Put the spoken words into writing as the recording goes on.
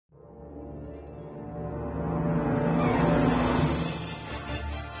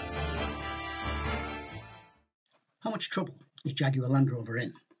much trouble is Jaguar Land Rover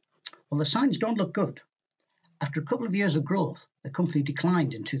in? Well, the signs don't look good. After a couple of years of growth, the company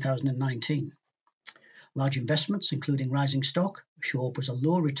declined in 2019. Large investments, including rising stock, show up as a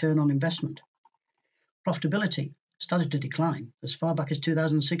low return on investment. Profitability started to decline as far back as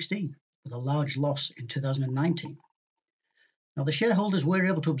 2016, with a large loss in 2019. Now, the shareholders were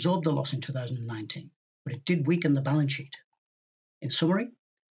able to absorb the loss in 2019, but it did weaken the balance sheet. In summary,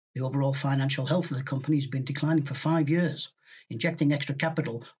 the overall financial health of the company has been declining for 5 years. Injecting extra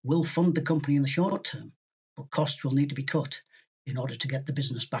capital will fund the company in the short term, but costs will need to be cut in order to get the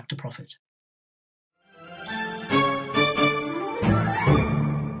business back to profit.